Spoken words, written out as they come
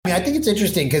I think it's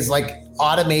interesting because like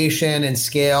automation and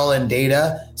scale and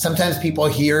data, sometimes people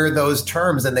hear those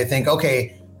terms and they think,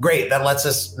 okay, great, that lets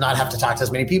us not have to talk to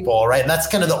as many people, right? And that's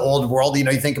kind of the old world. You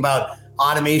think about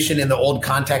automation in the old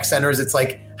contact centers. It's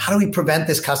like, how do we prevent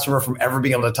this customer from ever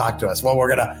being able to talk to us? Well,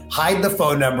 we're going to hide the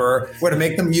phone number. We're going to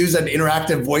make them use an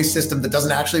interactive voice system that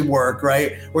doesn't actually work,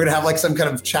 right? We're going to have like some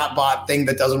kind of chatbot thing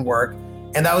that doesn't work.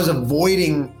 And that was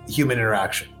avoiding human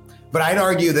interaction. But I'd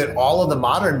argue that all of the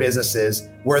modern businesses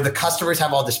where the customers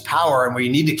have all this power and where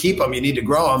you need to keep them, you need to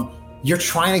grow them, you're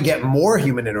trying to get more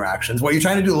human interactions. What you're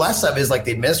trying to do less of is like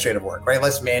the administrative work, right?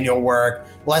 Less manual work,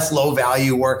 less low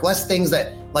value work, less things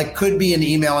that like could be an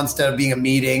email instead of being a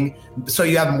meeting. So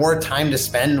you have more time to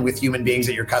spend with human beings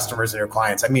at your customers and your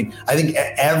clients. I mean, I think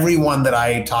everyone that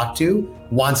I talk to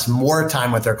wants more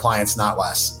time with their clients, not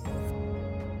less.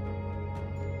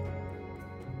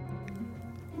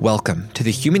 Welcome to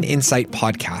the Human Insight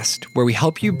podcast, where we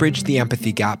help you bridge the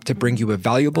empathy gap to bring you a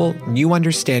valuable, new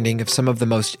understanding of some of the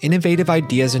most innovative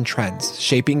ideas and trends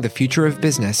shaping the future of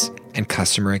business and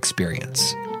customer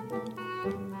experience.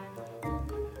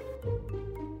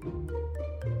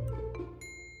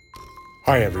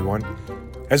 Hi, everyone.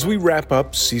 As we wrap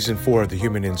up Season 4 of the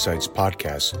Human Insights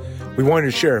podcast, we wanted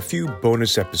to share a few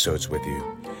bonus episodes with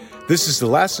you. This is the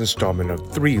last installment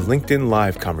of 3 LinkedIn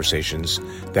Live conversations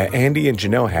that Andy and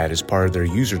Janelle had as part of their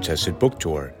user-tested book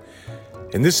tour.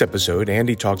 In this episode,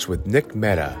 Andy talks with Nick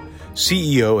Mehta,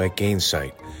 CEO at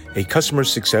Gainsight, a customer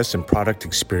success and product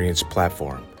experience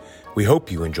platform. We hope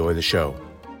you enjoy the show.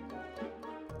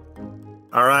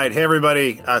 All right. Hey,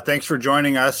 everybody. Thanks for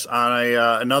joining us on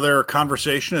another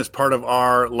conversation as part of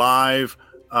our live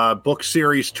book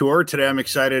series tour. Today, I'm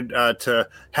excited to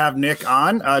have Nick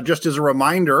on. Just as a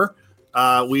reminder,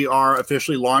 we are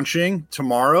officially launching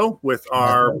tomorrow with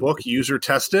our book, User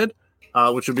Tested,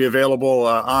 which will be available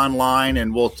online.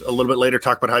 And we'll a little bit later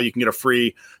talk about how you can get a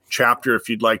free chapter if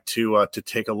you'd like to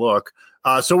take a look.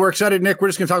 So we're excited, Nick. We're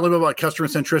just going to talk a little bit about customer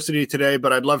centricity today,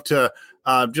 but I'd love to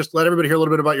just let everybody hear a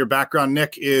little bit about your background.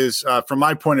 Nick is, from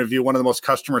my point of view, one of the most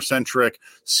customer-centric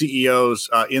CEOs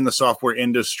in the software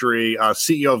industry.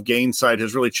 CEO of Gainsight,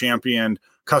 has really championed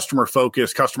customer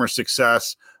focus, customer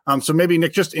success. So maybe,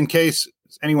 Nick, just in case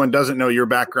anyone doesn't know your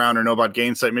background or know about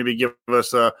Gainsight, maybe give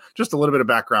us just a little bit of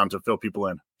background to fill people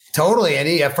in. Totally,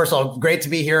 Andy. First of all, great to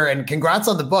be here and congrats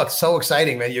on the book. So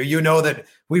exciting, man. You know that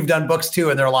we've done books too,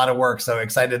 and they're a lot of work. So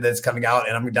excited that it's coming out,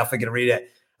 and I'm definitely going to read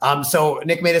it. So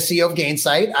Nick Mehta, CEO of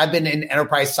Gainsight. I've been in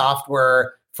enterprise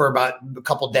software for about a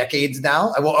couple decades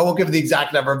now. I won't give the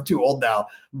exact number. I'm too old now.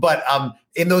 But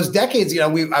in those decades,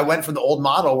 I went from the old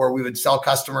model where we would sell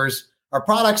customers our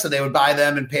products and they would buy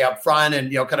them and pay up front,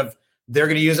 and kind of they're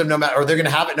going to use them no matter, or they're going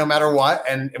to have it no matter what,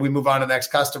 and we move on to the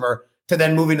next customer. To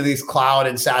then moving to these cloud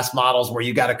and SaaS models where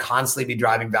you got to constantly be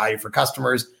driving value for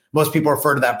customers. Most people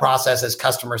refer to that process as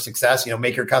customer success.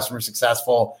 Make your customer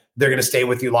successful. They're going to stay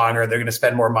with you longer. They're going to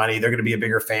spend more money. They're going to be a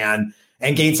bigger fan.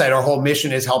 And Gainsight, our whole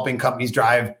mission is helping companies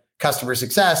drive customer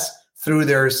success through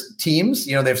their teams.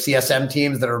 They have CSM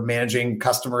teams that are managing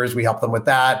customers. We help them with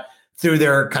that. Through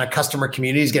their kind of customer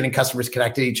communities, getting customers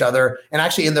connected to each other, and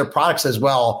actually in their products as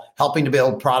well, helping to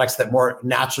build products that more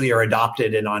naturally are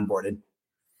adopted and onboarded.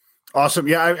 Awesome.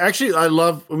 Yeah, I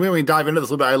love, when we dive into this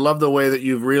a little bit, I love the way that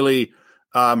you've really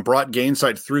brought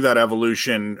Gainsight through that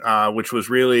evolution, which was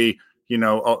really, in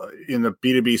the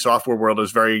B2B software world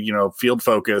is very, field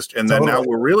focused. And then now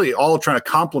we're really all trying to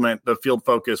complement the field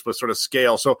focus with sort of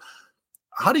scale. So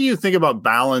how do you think about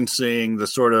balancing the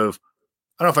sort of,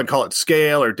 I don't know if I'd call it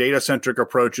scale or data centric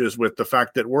approaches with the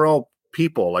fact that we're all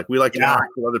people, like we like to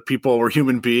interact with other people, we're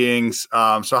human beings.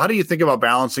 So how do you think about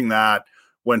balancing that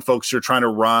when folks are trying to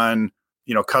run,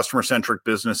 customer-centric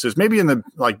businesses, maybe in the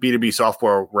like B2B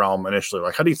software realm initially?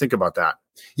 Like, how do you think about that?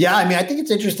 Yeah, I think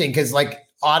it's interesting because like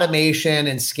automation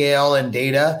and scale and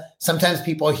data, sometimes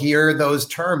people hear those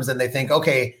terms and they think,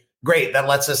 okay, great, that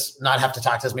lets us not have to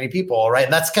talk to as many people, right?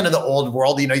 And that's kind of the old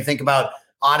world. You think about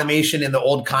automation in the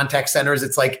old contact centers.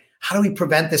 It's like, how do we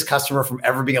prevent this customer from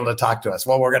ever being able to talk to us?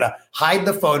 Well, we're going to hide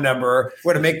the phone number.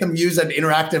 We're going to make them use an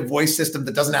interactive voice system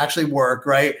that doesn't actually work,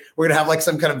 right? We're going to have like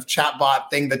some kind of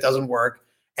chatbot thing that doesn't work.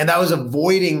 And that was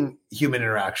avoiding human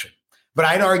interaction. But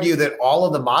I'd argue that all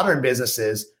of the modern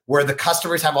businesses where the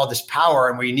customers have all this power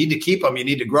and where you need to keep them, you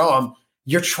need to grow them,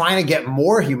 you're trying to get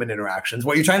more human interactions.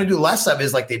 What you're trying to do less of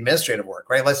is like the administrative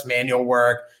work, right? Less manual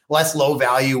work, less low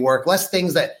value work, less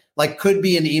things that like could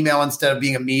be an email instead of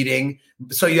being a meeting.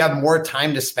 So you have more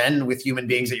time to spend with human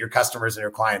beings at your customers and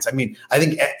your clients. I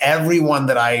think everyone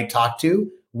that I talk to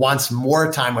wants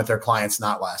more time with their clients,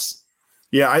 not less.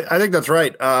 Yeah, I think that's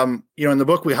right. In the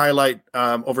book, we highlight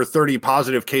over 30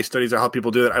 positive case studies of how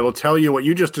people do it. I will tell you what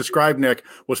you just described, Nick,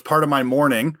 was part of my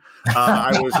morning.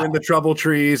 I was in the trouble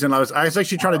trees, and I was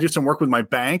actually trying to do some work with my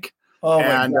bank. Oh,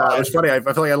 and it was funny. I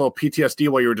felt like I had a little PTSD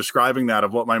while you were describing that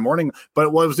of what my morning.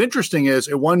 But what was interesting is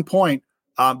at one point,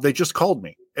 they just called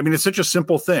me. I mean, it's such a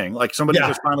simple thing. Like somebody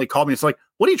just finally called me. It's like,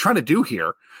 what are you trying to do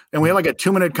here? And we had like a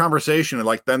 2-minute conversation, and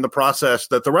like then the process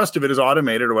that the rest of it is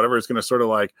automated or whatever is going to sort of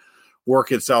like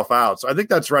work itself out. So I think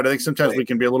that's right. I think sometimes we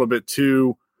can be a little bit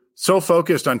so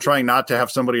focused on trying not to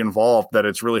have somebody involved that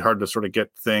it's really hard to sort of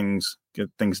get things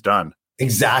done.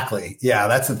 Exactly. Yeah,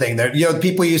 that's the thing. There,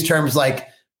 people use terms like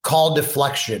call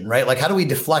deflection, right? Like, how do we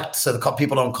deflect so the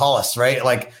people don't call us, right?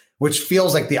 Like, which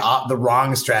feels like the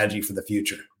wrong strategy for the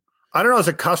future. I don't know. As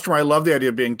a customer, I love the idea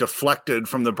of being deflected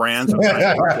from the brands.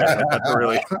 That's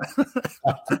really.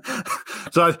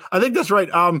 So I think that's right.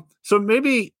 So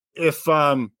maybe if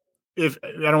I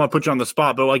don't want to put you on the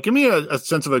spot, but like, give me a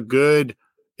sense of a good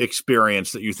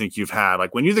experience that you think you've had.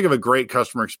 Like when you think of a great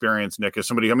customer experience, Nick, as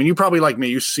somebody, I mean, you probably like me,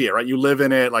 you see it, right? You live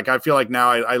in it. Like, I feel like now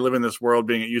I live in this world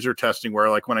being at user testing where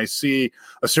like when I see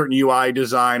a certain UI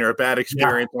design or a bad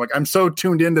experience, I'm so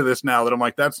tuned into this now that I'm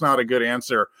like, that's not a good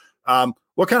answer.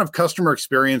 What kind of customer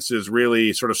experiences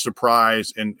really sort of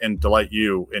surprise and delight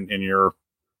you in your,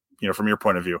 from your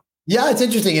point of view? Yeah, it's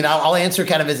interesting. And I'll answer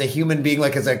kind of as a human being,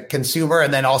 like as a consumer,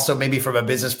 and then also maybe from a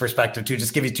business perspective too,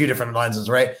 just give you two different lenses,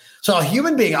 right? So a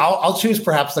human being, I'll choose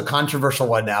perhaps the controversial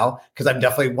one now, because I'm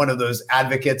definitely one of those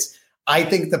advocates. I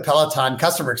think the Peloton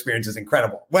customer experience is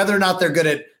incredible. Whether or not they're good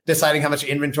at deciding how much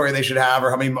inventory they should have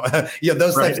or how many,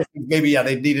 those types of things, maybe,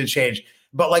 they need to change.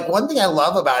 But like one thing I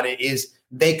love about it is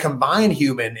they combine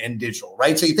human and digital,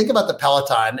 right? So you think about the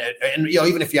Peloton, and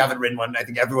even if you haven't ridden one, I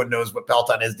think everyone knows what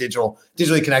Peloton is: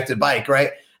 digitally connected bike,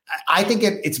 right? I think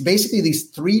it's basically these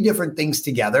three different things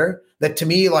together that to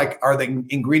me like are the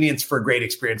ingredients for a great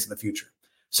experience in the future.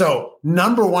 So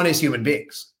number one is human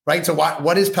beings, right? So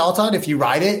what is Peloton? If you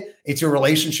ride it, it's your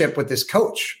relationship with this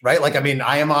coach, right? Like, I mean,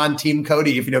 I am on Team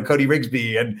Cody, if you know Cody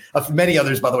Rigsby, and many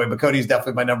others, by the way, but Cody's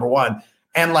definitely my number one.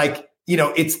 And like,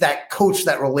 it's that coach,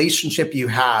 that relationship you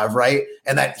have, right?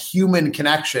 And that human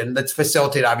connection that's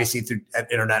facilitated obviously through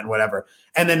internet and whatever.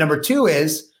 And then number two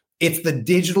is it's the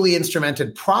digitally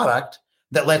instrumented product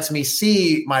that lets me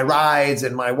see my rides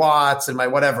and my watts and my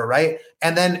whatever, right?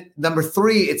 And then number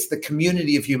three, it's the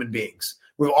community of human beings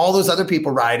with all those other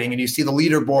people riding, and you see the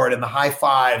leaderboard and the high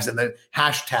fives and the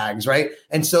hashtags, right?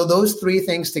 And so those three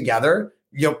things together,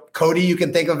 Cody, you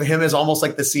can think of him as almost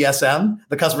like the CSM,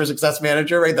 the customer success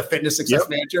manager, right? The fitness success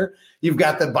manager. You've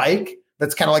got the bike,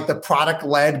 that's kind of like the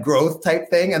product-led growth type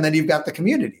thing. And then you've got the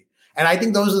community. And I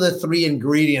think those are the three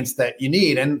ingredients that you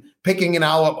need. And picking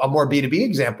now a more B2B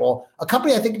example, a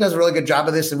company I think does a really good job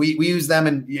of this, and we use them,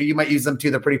 and you might use them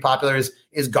too, they're pretty popular,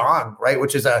 is Gong, right?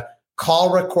 Which is a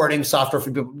call recording software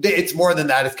for people. It's more than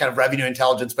that. It's kind of revenue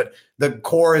intelligence, but the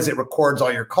core is it records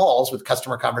all your calls with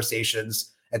customer conversations,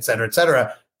 et cetera, et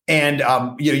cetera. And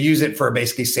use it for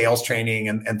basically sales training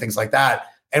and things like that.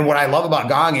 And what I love about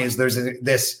Gong is there's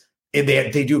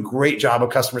they do a great job of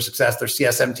customer success. Their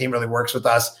CSM team really works with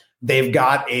us. They've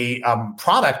got a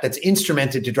product that's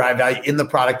instrumented to drive value in the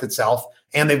product itself.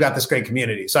 And they've got this great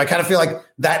community. So I kind of feel like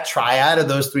that triad of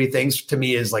those three things to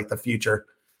me is like the future.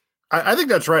 I think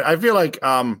that's right. I feel like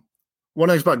one of the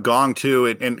things about Gong too,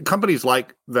 and companies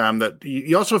like them, that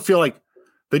you also feel like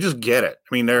they just get it.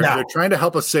 I mean, they're trying to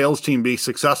help a sales team be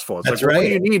successful. It's That's like, right. What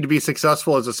do you need to be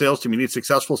successful as a sales team? You need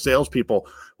successful salespeople.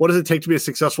 What does it take to be a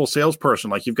successful salesperson?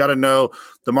 Like, you've got to know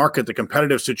the market, the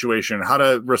competitive situation, how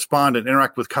to respond and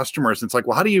interact with customers. And it's like,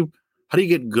 well, how do you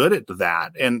get good at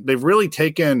that? And they've really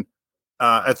taken,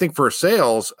 I think for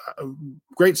sales,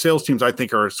 great sales teams, I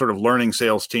think, are sort of learning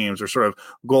sales teams or sort of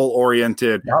goal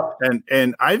oriented. Yep.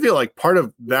 And I feel like part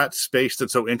of that space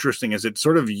that's so interesting is it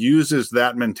sort of uses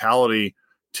that mentality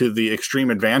to the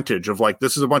extreme advantage of like,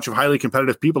 this is a bunch of highly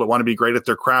competitive people that want to be great at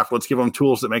their craft. Let's give them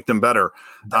tools that make them better.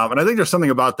 And I think there's something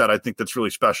about that I think that's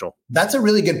really special. That's a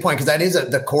really good point, because that is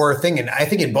the core thing. And I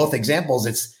think in both examples,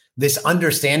 it's this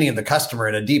understanding of the customer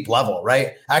at a deep level,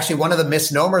 right? Actually, one of the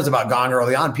misnomers about Gong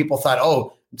early on, people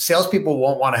thought, salespeople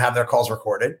won't want to have their calls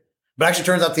recorded. But actually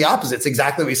turns out the opposite. It's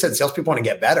exactly what you said. Salespeople want to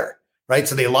get better, right?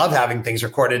 So they love having things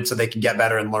recorded so they can get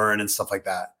better and learn and stuff like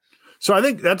that. So I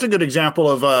think that's a good example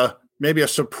of maybe a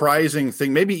surprising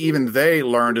thing. Maybe even they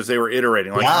learned as they were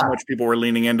iterating, like how much people were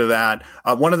leaning into that.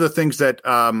 One of the things that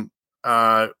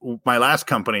my last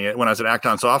company, when I was at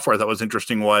Acton Software, that was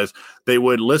interesting, was they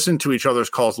would listen to each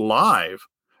other's calls live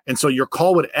And so your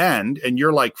call would end and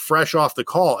you're like fresh off the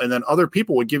call. And then other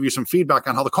people would give you some feedback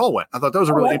on how the call went. I thought that was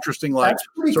a really interesting, like,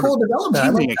 pretty cool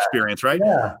development teaming experience, right?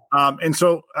 Yeah. And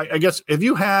so I guess, have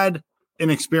you had an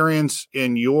experience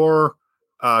in your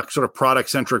sort of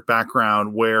product-centric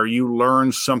background where you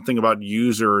learn something about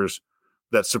users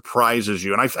that surprises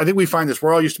you? And I think we find this,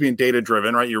 we're all used to being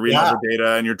data-driven, right? You're reading all the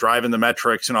data and you're driving the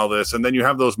metrics and all this. And then you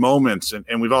have those moments,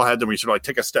 and we've all had them where you sort of like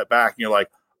take a step back and you're like,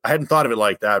 I hadn't thought of it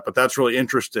like that, but that's really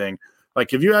interesting.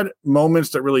 Like, have you had moments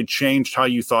that really changed how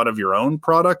you thought of your own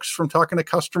products from talking to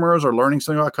customers or learning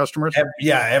something about customers?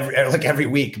 Every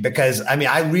week, because I mean,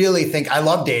 I really think I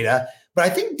love data, but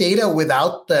I think data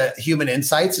without the human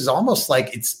insights is almost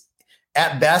like it's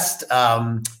at best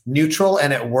neutral,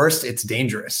 and at worst it's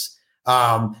dangerous,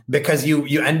 because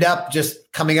you end up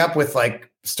just coming up with like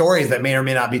stories that may or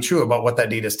may not be true about what that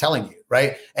data is telling you,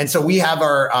 right? And so we have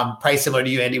our probably similar to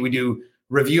you, Andy. We do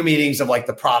review meetings of like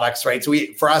the products, right? So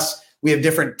we have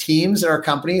different teams in our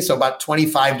company. So about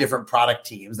 25 different product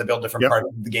teams that build different parts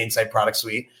of the Gainsight product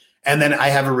suite. And then I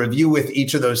have a review with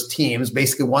each of those teams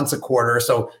basically once a quarter.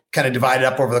 So kind of divided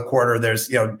up over the quarter.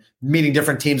 There's, meeting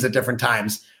different teams at different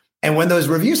times. And when those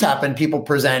reviews happen, people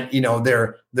present,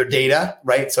 their data,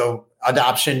 right? So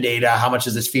adoption data, how much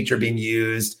is this feature being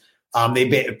used?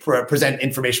 They present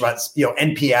information about,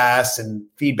 NPS and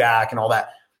feedback and all that.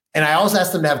 And I always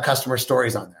ask them to have customer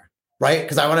stories on there, right?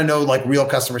 Because I want to know like real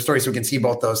customer stories so we can see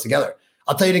both those together.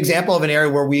 I'll tell you an example of an area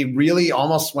where we really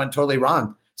almost went totally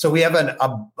wrong. So we have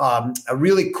a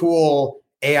really cool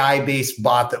AI-based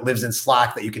bot that lives in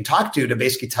Slack that you can talk to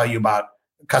basically tell you about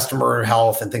customer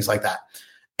health and things like that.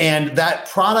 And that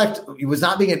product was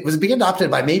being adopted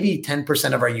by maybe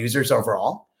 10% of our users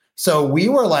overall. So we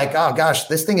were like, oh gosh,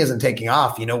 this thing isn't taking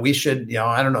off. We should,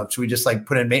 I don't know, should we just like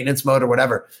put in maintenance mode or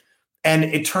whatever? And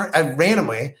it turned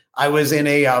randomly. I was in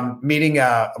a meeting,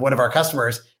 one of our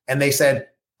customers, and they said,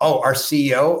 "Oh, our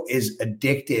CEO is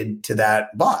addicted to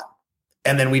that bot."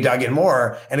 And then we dug in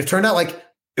more, and it turned out like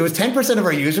it was 10% of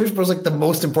our users, but it was like the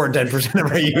most important 10%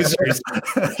 of our users,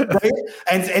 right?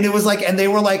 And it was like, and they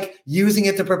were like using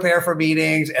it to prepare for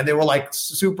meetings, and they were like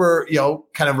super,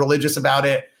 kind of religious about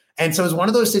it. And so it was one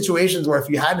of those situations where if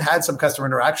you hadn't had some customer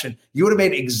interaction, you would have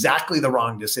made exactly the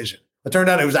wrong decision. It turned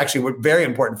out it was actually very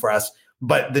important for us,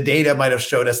 but the data might have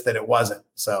showed us that it wasn't.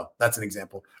 So that's an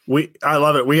example. I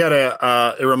love it. We had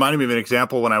it reminded me of an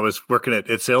example when I was working at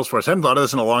Salesforce. I hadn't thought of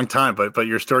this in a long time, but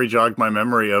your story jogged my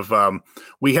memory of,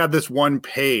 we had this one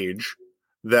page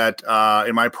that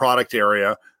in my product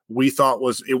area, we thought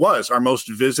was our most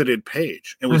visited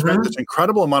page. And we spent this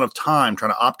incredible amount of time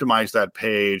trying to optimize that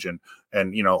page and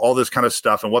all this kind of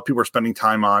stuff and what people were spending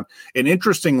time on. And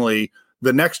interestingly,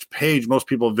 the next page most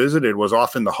people visited was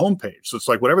often the homepage. So it's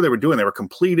like whatever they were doing, they were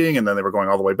completing and then they were going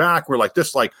all the way back. We're like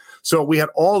this, so we had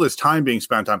all this time being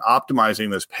spent on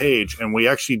optimizing this page. And we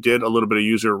actually did a little bit of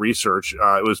user research.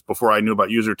 It was before I knew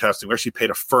about user testing. We actually paid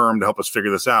a firm to help us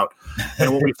figure this out.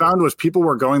 And what we found was people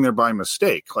were going there by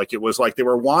mistake. Like it was like they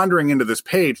were wandering into this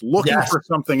page looking for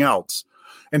something else.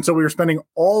 And so we were spending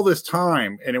all this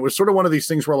time. And it was sort of one of these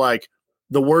things where like,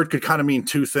 the word could kind of mean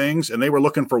two things, and they were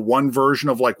looking for one version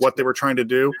of like what they were trying to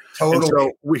do. Totally. And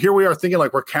so here we are thinking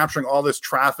like we're capturing all this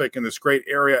traffic in this great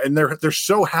area, and they're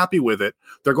so happy with it.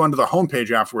 They're going to the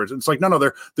homepage afterwards. And it's like, no,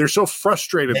 they're so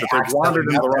frustrated that they've wandered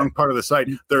into the wrong part of the site.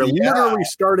 They're literally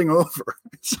starting over.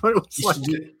 So it was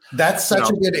like, that's such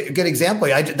a good example.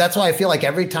 That's why I feel like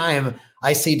every time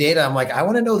I see data, I'm like, I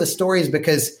want to know the stories,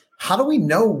 because how do we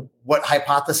know what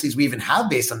hypotheses we even have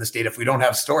based on this data if we don't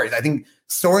have stories? I think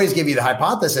stories give you the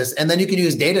hypothesis, and then you can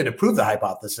use data to prove the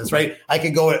hypothesis, right? I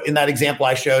could go in that example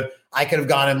I showed, I could have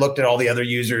gone and looked at all the other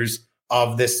users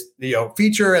of this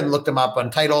feature and looked them up on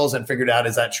titles and figured out,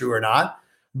 is that true or not?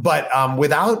 But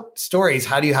without stories,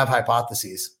 how do you have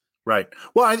hypotheses? Right.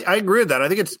 Well, I agree with that. I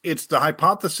think it's the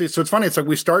hypothesis. So it's funny. It's like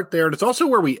we start there, and it's also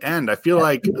where we end. I feel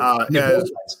like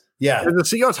as the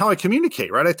CEO, it's how I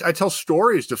communicate, right? I tell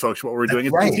stories to folks what we're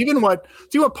doing. It's even what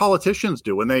politicians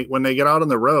do when they get out on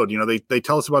the road. They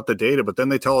tell us about the data, but then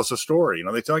they tell us a story.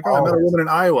 They tell like, I met a woman in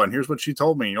Iowa, and here's what she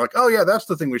told me. And you're like, oh yeah, that's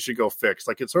the thing we should go fix.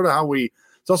 Like it's also how we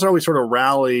sort of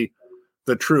rally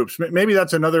the troops. Maybe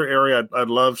that's another area I'd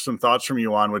love some thoughts from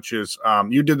you on, which is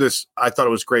you did this. I thought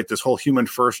it was great. This whole human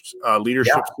first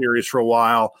leadership series for a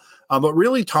while, but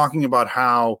really talking about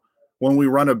how, when we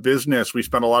run a business, we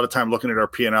spend a lot of time looking at our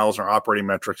P&Ls, our operating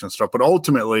metrics and stuff. But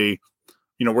ultimately,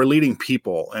 we're leading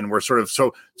people, and we're so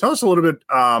tell us a little bit,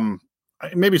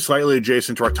 maybe slightly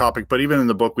adjacent to our topic, but even in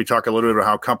the book, we talk a little bit about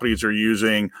how companies are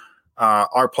using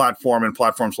our platform and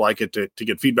platforms like it to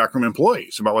get feedback from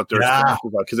employees about what their experience is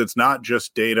about, because it's not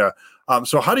just data.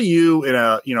 So how do you, in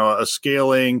a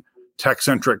scaling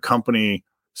tech-centric company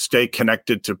stay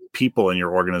connected to people in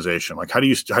your organization? Like, how do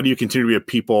you continue to be a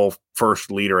people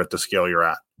first leader at the scale you're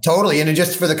at? Totally. And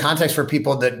just for the context for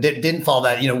people that didn't follow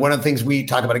that, one of the things we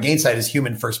talk about at Gainsight is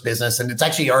human first business. And it's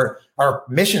actually our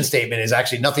mission statement is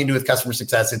actually nothing to do with customer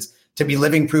success. It's to be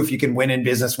living proof you can win in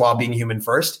business while being human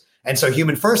first. And so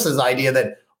human first is the idea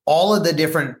that all of the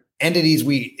different entities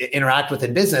we interact with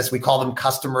in business, we call them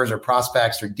customers or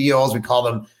prospects or deals. We call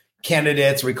them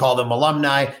candidates. We call them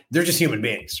alumni. They're just human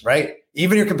beings, right?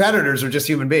 Even your competitors are just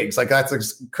human beings. Like that's a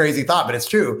crazy thought, but it's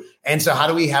true. And so how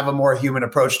do we have a more human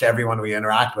approach to everyone we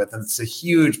interact with? And it's a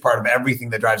huge part of everything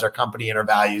that drives our company and our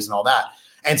values and all that.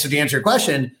 And so to answer your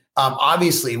question,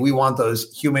 obviously we want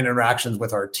those human interactions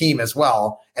with our team as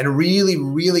well, and really,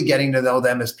 really getting to know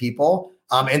them as people.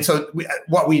 And so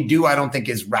what we do, I don't think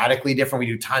is radically different. We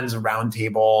do tons of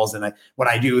roundtables. And when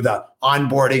I do the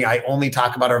onboarding, I only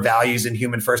talk about our values and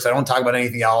human first. I don't talk about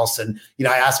anything else. And,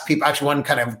 I ask people, actually one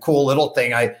kind of cool little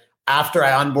thing, after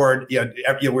I onboard, we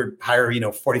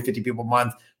hire, 40, 50 people a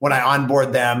month. When I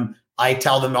onboard them, I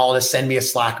tell them all to send me a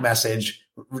Slack message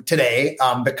today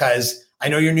because I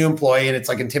know you're a new employee and it's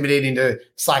like intimidating to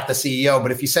Slack the CEO,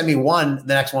 but if you send me one,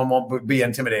 the next one won't be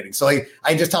intimidating. So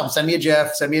I just tell them, send me a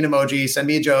GIF, send me an emoji, send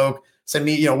me a joke, send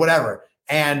me, whatever.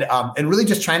 And really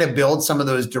just trying to build some of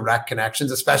those direct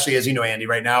connections, especially as you know, Andy,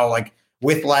 right now, like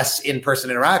with less in-person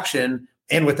interaction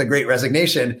and with the great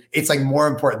resignation, it's like more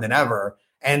important than ever.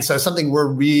 And so something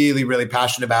we're really, really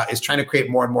passionate about is trying to create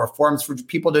more and more forums for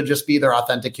people to just be their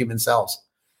authentic human selves.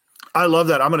 I love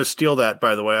that. I'm going to steal that,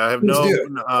 by the way. I have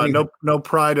no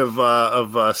pride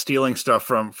of stealing stuff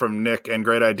from Nick and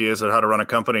great ideas on how to run a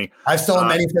company. I've stolen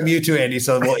many from you too, Andy,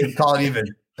 so we'll call it even.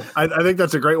 I think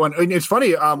that's a great one. And it's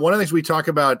funny. One of the things we talk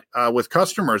about with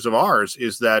customers of ours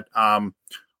is that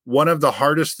one of the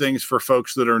hardest things for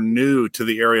folks that are new to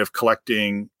the area of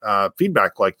collecting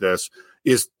feedback like this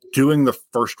is doing the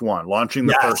first one, launching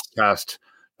the first test.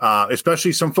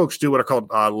 Especially some folks do what are called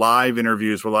live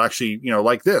interviews where they'll actually,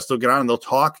 like this, they'll get on and they'll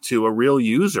talk to a real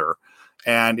user.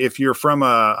 And if you're from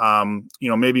a,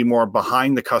 maybe more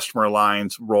behind the customer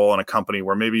lines role in a company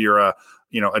where maybe you're a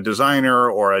designer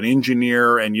or an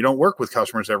engineer and you don't work with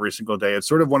customers every single day, it's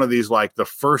sort of one of these, like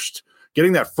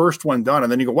getting that first one done.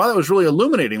 And then you go, wow, that was really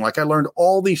illuminating. Like I learned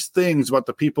all these things about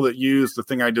the people that use the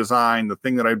thing I designed, the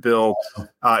thing that I built.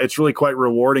 It's really quite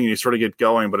rewarding. And you sort of get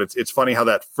going, but it's funny how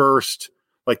that first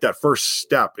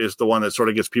step is the one that sort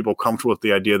of gets people comfortable with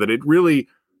the idea that it really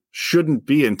shouldn't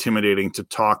be intimidating to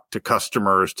talk to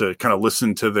customers, to kind of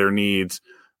listen to their needs.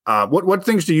 What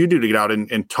things do you do to get out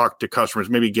and talk to customers?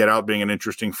 Maybe get out being an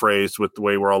interesting phrase with the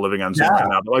way we're all living on Zoom right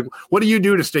now. But like, what do you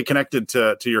do to stay connected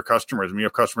to your customers? I mean, you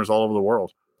have customers all over the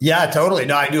world. Yeah, totally.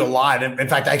 No, I do a lot. In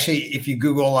fact, actually, if you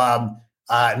Google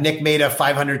Nick Mehta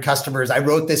 500 customers, I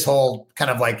wrote this whole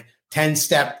kind of like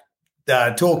 10-step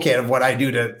toolkit of what I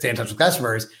do to stay in touch with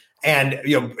customers. And,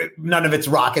 none of it's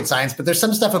rocket science, but there's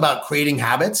some stuff about creating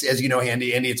habits. As you know,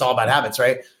 Andy, it's all about habits,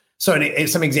 right? So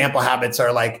some example habits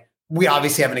are like, we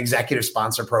obviously have an executive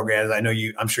sponsor program.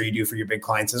 I'm sure you do for your big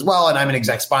clients as well. And I'm an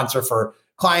exec sponsor for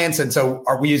clients. And so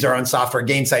we use our own software,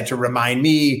 Gainsight, to remind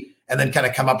me and then kind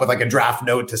of come up with like a draft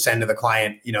note to send to the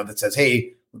client, that says,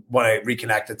 hey, want to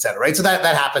reconnect, et cetera, right? So that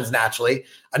happens naturally.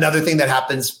 Another thing that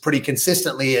happens pretty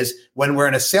consistently is when we're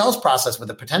in a sales process with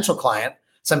a potential client,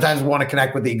 sometimes we want to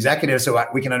connect with the executive so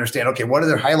we can understand, okay, what are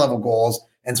their high level goals?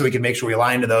 And so we can make sure we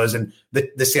align to those, and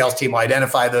the sales team will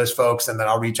identify those folks, and then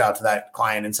I'll reach out to that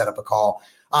client and set up a call.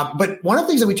 But one of the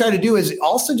things that we try to do is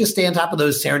also just stay on top of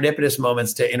those serendipitous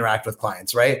moments to interact with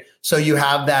clients, right? So you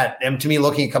have that, and to me,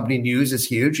 looking at company news is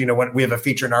huge. When we have a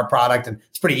feature in our product, and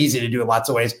it's pretty easy to do in lots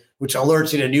of ways, which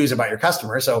alerts you to news about your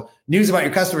customer. So news about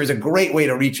your customer is a great way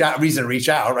to reach out,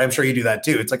 right? I'm sure you do that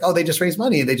too. It's like, oh, they just raised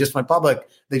money. They just went public.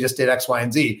 They just did X, Y,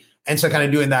 and Z. And so kind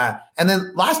of doing that. And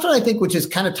then last one, I think, which is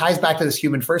kind of ties back to this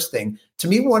human first thing. To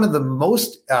me, one of the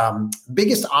most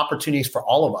biggest opportunities for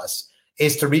all of us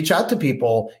is to reach out to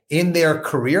people in their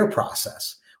career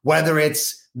process, whether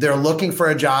it's they're looking for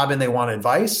a job and they want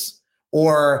advice,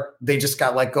 or they just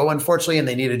got let go, unfortunately, and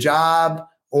they need a job,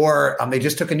 or they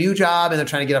just took a new job and they're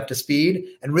trying to get up to speed,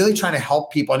 and really trying to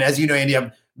help people. And as you know, Andy,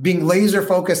 I'm being laser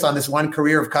focused on this one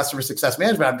career of customer success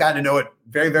management. I've gotten to know it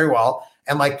very, very well.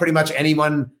 And like pretty much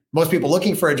most people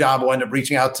looking for a job will end up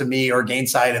reaching out to me or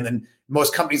Gainsight. And then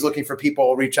most companies looking for people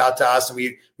will reach out to us. And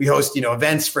we host,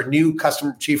 events for new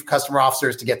chief customer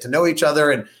officers to get to know each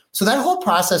other. And so that whole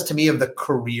process to me of the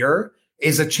career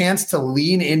is a chance to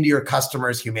lean into your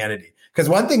customer's humanity. Because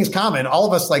one thing is common, all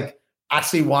of us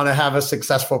actually want to have a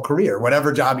successful career,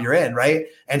 whatever job you're in, right?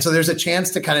 And so there's a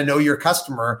chance to kind of know your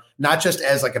customer, not just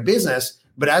as like a business,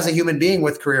 but as a human being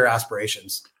with career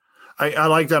aspirations. I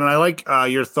like that. And I like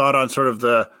your thought on sort of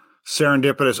the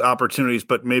serendipitous opportunities,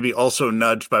 but maybe also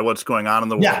nudged by what's going on in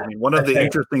the world. Yeah, I mean, one of the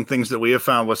interesting things that we have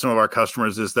found with some of our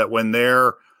customers is that when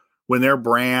their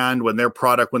brand, when their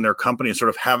product, when their company is sort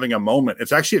of having a moment,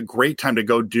 it's actually a great time to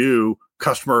go do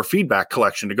customer feedback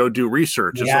collection, to go do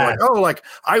research. It's like, oh, like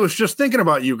I was just thinking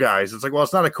about you guys. It's like, well,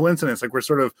 it's not a coincidence. Like we're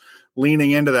sort of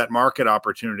leaning into that market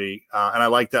opportunity. And I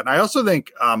like that. And I also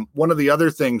think one of the other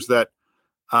things that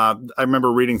I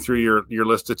remember reading through your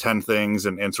list of 10 things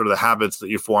and sort of the habits that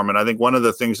you form. And I think one of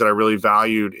the things that I really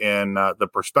valued in the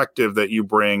perspective that you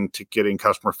bring to getting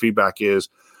customer feedback is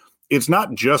it's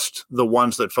not just the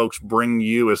ones that folks bring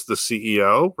you as the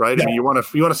CEO, right? Yeah. I mean, you want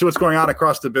to see what's going on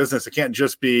across the business. It can't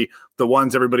just be the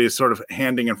ones everybody is sort of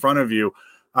handing in front of you.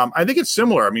 I think it's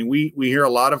similar. I mean, we hear a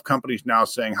lot of companies now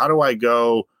saying, how do I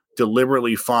go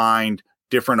deliberately find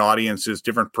different audiences,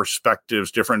 different perspectives,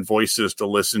 different voices to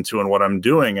listen to in what I'm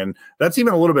doing? And that's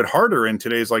even a little bit harder in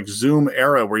today's like Zoom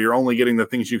era where you're only getting the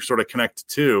things you sort of connect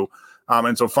to.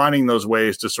 And so finding those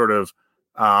ways to sort of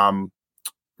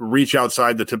reach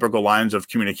outside the typical lines of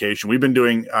communication. We've been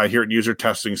doing here at User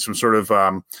Testing some sort of,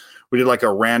 we did like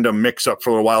a random mix up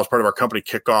for a little while as part of our company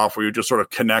kickoff where you just sort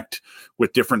of connect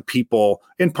with different people,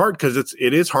 in part because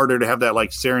it is harder to have that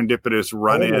like serendipitous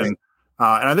run in.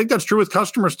 And I think that's true with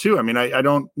customers too. I mean, I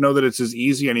don't know that it's as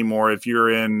easy anymore if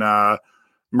you're in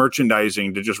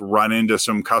merchandising to just run into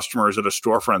some customers at a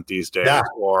storefront these days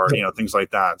or, things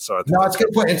like that. So it's a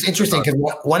good point. It's interesting because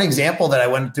one example that I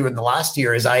went through in the last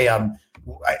year is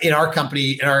in our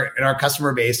company, in our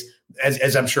customer base,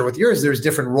 as I'm sure with yours, there's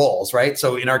different roles, right?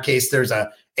 So in our case, there's a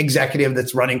executive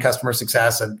that's running customer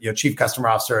success, and chief customer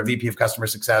officer, a VP of customer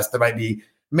success. There might be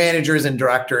managers and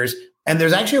directors, and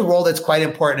there's actually a role that's quite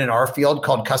important in our field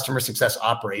called customer success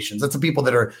operations. That's the people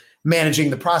that are managing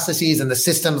the processes and the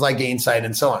systems like Gainsight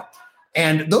and so on.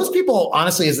 And those people,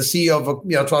 honestly, as the CEO of a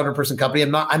 1,200 person company,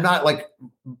 I'm not like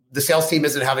the sales team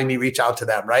isn't having me reach out to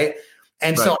them, right?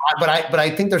 And right. So, but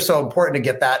I think they're so important to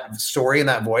get that story and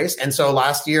that voice. And so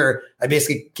last year, I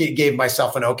basically gave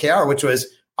myself an OKR, which was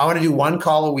I want to do one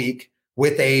call a week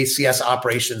with a CS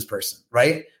operations person,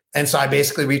 right? And so I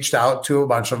basically reached out to a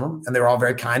bunch of them, and they were all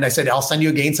very kind. I said, I'll send you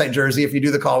a Gainsight jersey if you do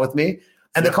the call with me.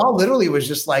 And the call literally was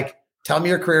just like, tell me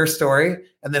your career story,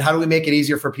 and then how do we make it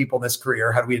easier for people in this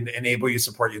career? How do we enable you,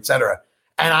 support you, et cetera?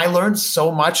 And I learned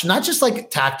so much, not just like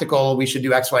tactical, we should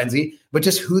do X, Y, and Z, but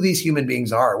just who these human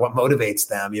beings are, what motivates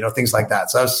them, things like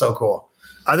that. So that was so cool.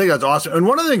 I think that's awesome. And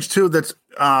one of the things too, that's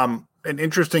an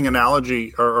interesting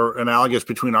analogy or analogous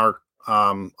between our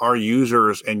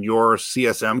users and your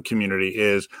CSM community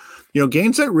is,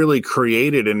 Gainsight really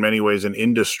created in many ways an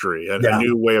industry, a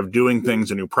new way of doing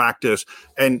things, a new practice.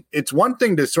 And it's one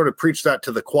thing to sort of preach that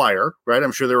to the choir, right?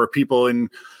 I'm sure there were people in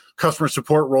customer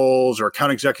support roles or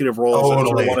account executive roles that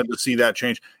sort of wanted to see that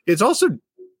change. It's also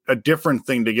a different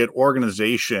thing to get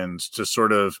organizations to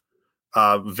sort of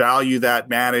value that,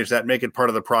 manage that, make it part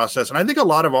of the process. And I think a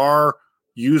lot of our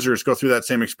users go through that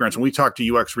same experience. When we talk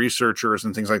to UX researchers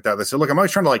and things like that, they say, look, I'm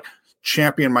always trying to like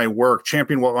champion my work,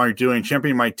 champion what I'm doing,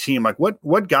 champion my team. Like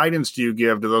what guidance do you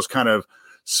give to those kind of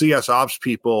CS ops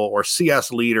people or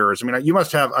CS leaders? I mean, you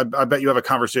must have, I bet you have a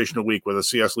conversation a week with a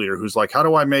CS leader who's like, how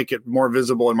do I make it more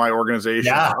visible in my organization?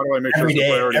 Yeah. How do I make every sure day,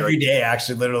 priority? every day,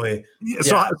 actually, literally.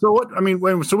 So what, I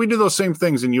mean, so we do those same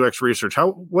things in UX research.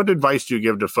 What advice do you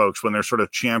give to folks when they're sort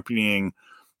of championing,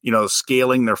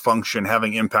 scaling their function,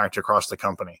 having impact across the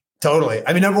company? Totally.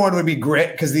 I mean, number one would be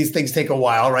grit, because these things take a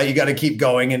while, right? You got to keep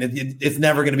going, and it's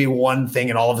never going to be one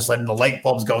thing, and all of a sudden the light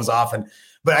bulbs goes off.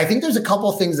 But I think there's a couple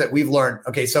of things that we've learned.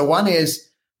 Okay, so one is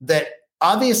that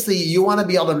obviously you want to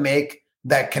be able to make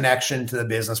that connection to the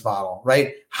business model,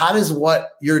 right? How does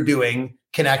what you're doing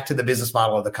connect to the business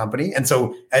model of the company? And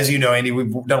so, as you know, Andy,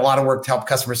 we've done a lot of work to help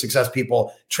customer success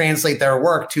people translate their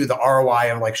work to the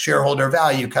ROI of like shareholder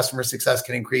value. Customer success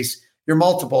can increase your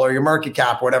multiple or your market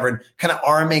cap or whatever, and kind of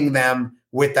arming them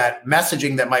with that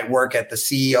messaging that might work at the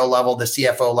CEO level, the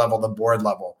CFO level, the board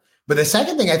level. But the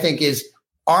second thing I think is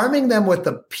arming them with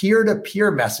the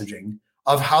peer-to-peer messaging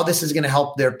of how this is going to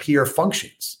help their peer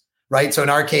functions, right? So in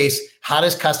our case, how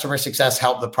does customer success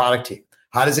help the product team?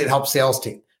 How does it help sales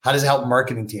team? How does it help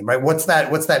marketing team, right? What's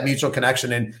that mutual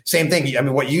connection? And same thing. I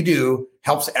mean, what you do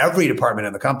helps every department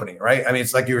in the company, right? I mean,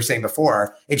 it's like you were saying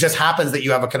before, it just happens that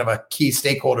you have a kind of a key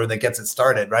stakeholder that gets it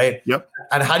started, right? Yep.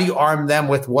 And how do you arm them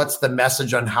with what's the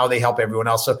message on how they help everyone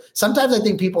else? So sometimes I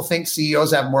think people think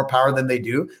CEOs have more power than they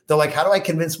do. They're like, how do I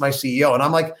convince my CEO? And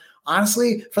I'm like,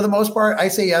 honestly, for the most part, I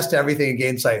say yes to everything at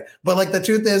Gainsight. But like the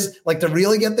truth is, like to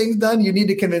really get things done, you need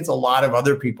to convince a lot of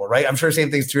other people, right? I'm sure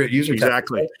same thing's true at user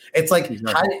exactly. Tech. It's like,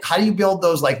 how do you build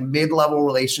those like mid-level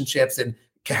relationships and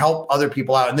help other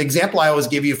people out. And the example I always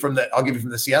give you I'll give you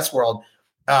from the CS world.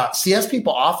 CS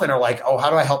people often are like, oh, how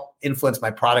do I help influence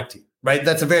my product team? Right?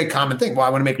 That's a very common thing. Well, I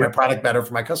want to make my product better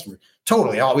for my customer.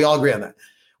 Totally. We all agree on that.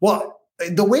 Well,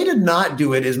 the way to not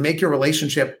do it is make your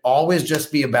relationship always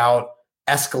just be about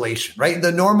escalation, right?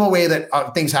 The normal way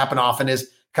that things happen often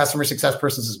is customer success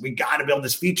person says, we got to build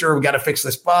this feature. We got to fix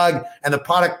this bug. And the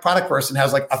product person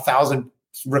has like 1,000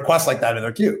 requests like that in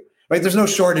their queue, right? There's no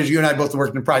shortage. You and I both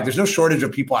work in product. There's no shortage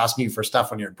of people asking you for stuff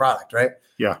when you're in product, right?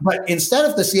 Yeah. But instead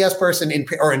of the CS person,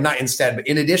 but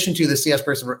in addition to the CS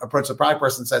person approach the product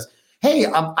person says, hey,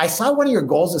 I saw one of your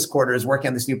goals this quarter is working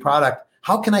on this new product.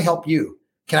 How can I help you?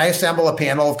 Can I assemble a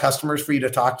panel of customers for you to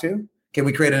talk to? Can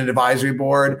we create an advisory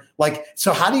board?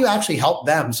 So how do you actually help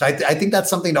them? So I think that's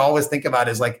something to always think about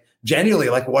is like genuinely,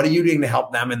 like, what are you doing to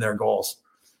help them in their goals?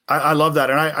 I love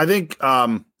that. And I think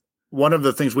one of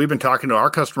the things we've been talking to our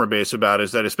customer base about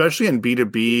is that, especially in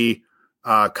B2B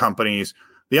companies,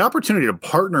 the opportunity to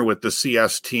partner with the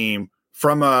CS team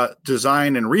from a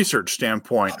design and research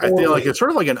standpoint, I feel like it's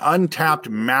sort of like an untapped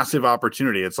massive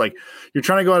opportunity. It's like you're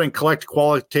trying to go out and collect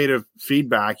qualitative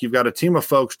feedback. You've got a team of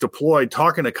folks deployed,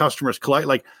 talking to customers,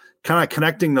 kind of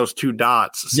connecting those two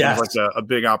dots seems like a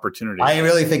big opportunity. I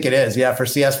really think it is. Yeah. For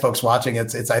CS folks watching, I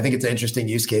think it's an interesting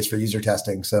use case for user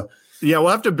testing. So yeah, we'll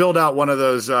have to build out one of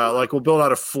those, we'll build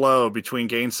out a flow between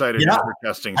Gainsight and user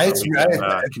testing. So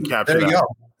can capture there you go.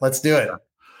 Let's do it. Yeah.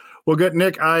 Well, good,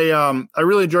 Nick. I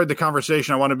really enjoyed the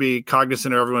conversation. I want to be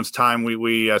cognizant of everyone's time.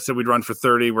 We said we'd run for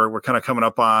 30. We're kind of coming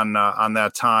up on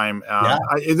that time.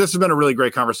 This has been a really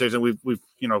great conversation. We've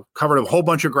covered a whole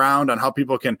bunch of ground on how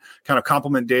people can kind of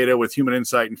complement data with human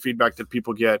insight and feedback that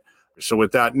people get. So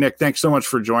with that, Nick, thanks so much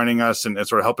for joining us and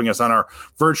sort of helping us on our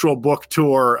virtual book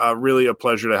tour. Really a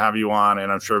pleasure to have you on,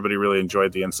 and I'm sure everybody really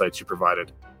enjoyed the insights you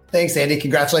provided. Thanks, Andy.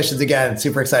 Congratulations again.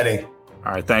 Super exciting.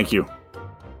 All right. Thank you.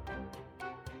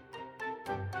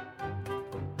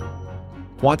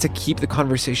 Want to keep the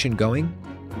conversation going?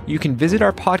 You can visit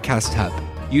our podcast hub,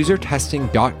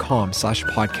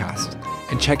 usertesting.com/podcast,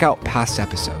 and check out past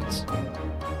episodes.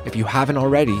 If you haven't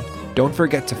already, don't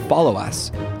forget to follow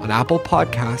us on Apple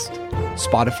Podcast,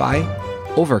 Spotify,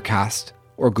 Overcast,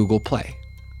 or Google Play,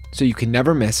 so you can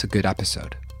never miss a good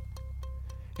episode.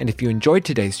 And if you enjoyed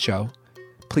today's show,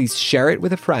 please share it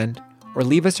with a friend or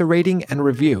leave us a rating and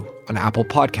review on Apple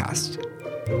Podcast.